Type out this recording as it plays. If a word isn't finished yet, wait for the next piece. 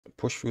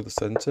push through the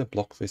center,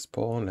 block this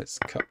pawn. Let's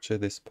capture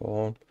this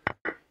pawn.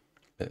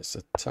 Let's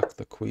attack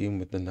the queen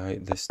with the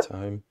knight this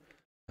time.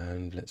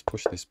 And let's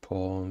push this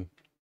pawn.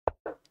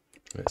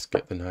 Let's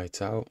get the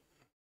knight out.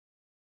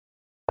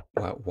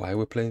 Why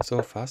we're playing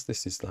so fast?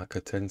 This is like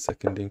a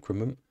 10-second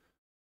increment.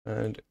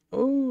 And,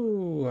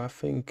 oh, I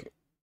think...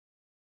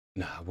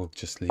 Nah, we'll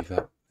just leave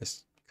that.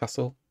 Let's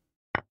castle.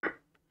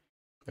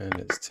 And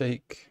let's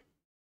take...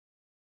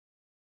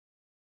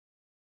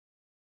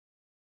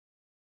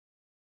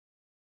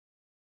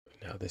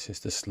 Now this is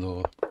the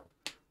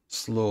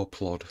slow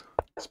plod.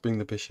 Let's bring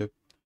the bishop.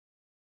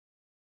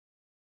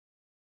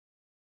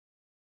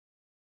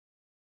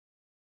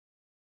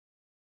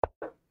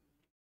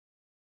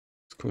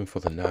 It's coming for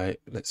the knight.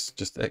 Let's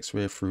just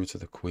X-ray through to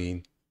the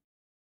queen.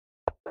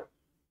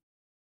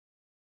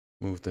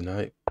 Move the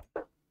knight.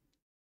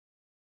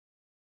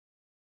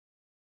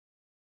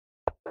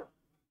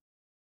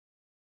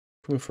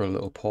 Coming for a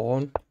little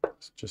pawn.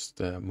 Let's just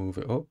move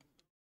it up.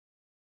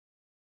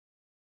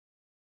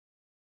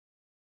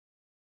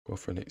 Go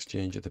for an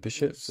exchange of the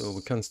bishop. So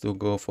we can still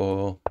go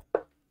for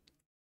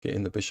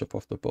getting the bishop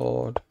off the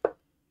board.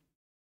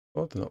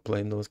 Oh, they're not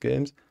playing those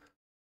games.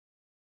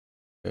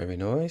 Very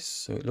nice.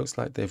 So it looks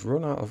like they've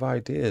run out of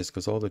ideas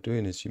because all they're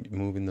doing is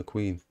moving the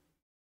queen.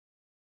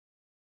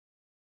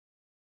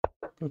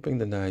 We'll bring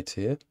the knight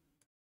here.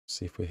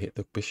 See if we hit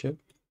the bishop.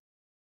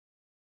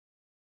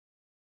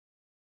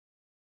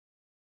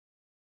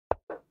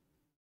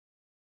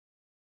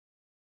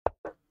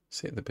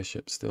 Let's hit the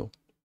bishop still.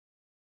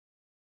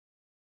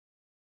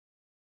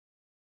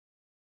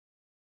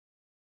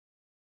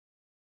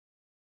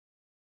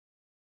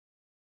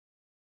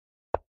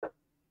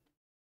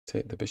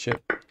 Take the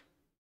bishop.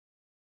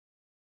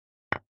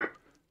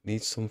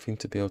 Needs something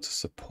to be able to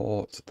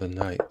support the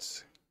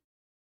knight.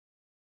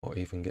 Or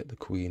even get the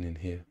queen in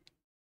here.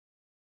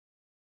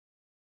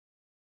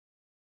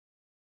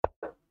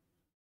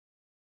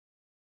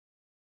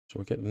 So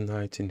we get the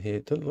knight in here.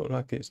 It doesn't look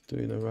like it's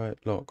doing the right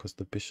lot because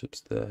the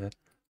bishop's there.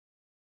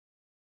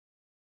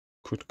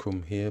 Could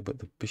come here, but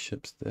the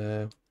bishop's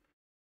there.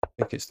 I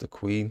think it's the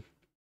queen.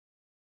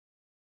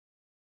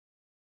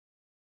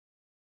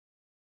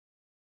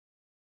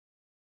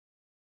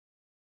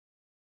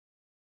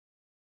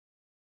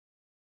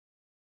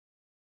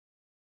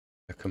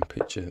 I can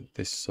picture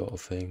this sort of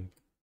thing.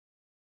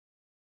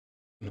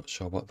 Not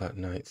sure what that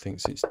knight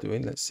thinks it's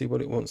doing. Let's see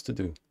what it wants to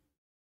do.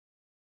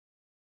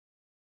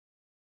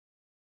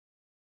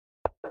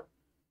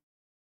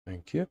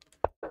 Thank you.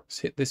 Let's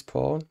hit this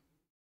pawn.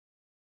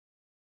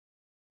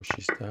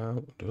 Pushes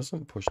down.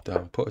 Doesn't push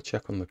down. Put a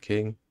check on the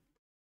king.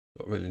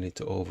 Don't really need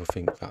to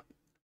overthink that.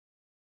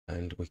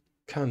 And we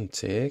can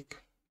take.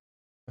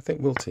 I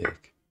think we'll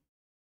take.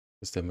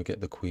 Because then we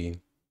get the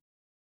queen.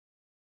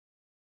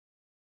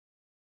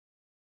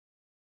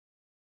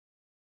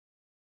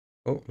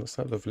 Oh, looks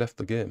like they've left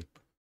the game.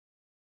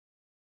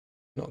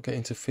 Not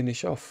getting to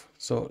finish off.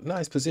 So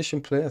nice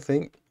position play, I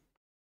think.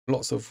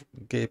 Lots of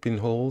gaping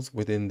holes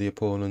within the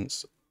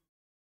opponent's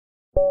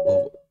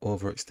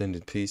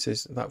overextended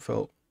pieces. That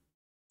felt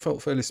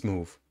fairly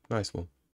smooth. Nice one.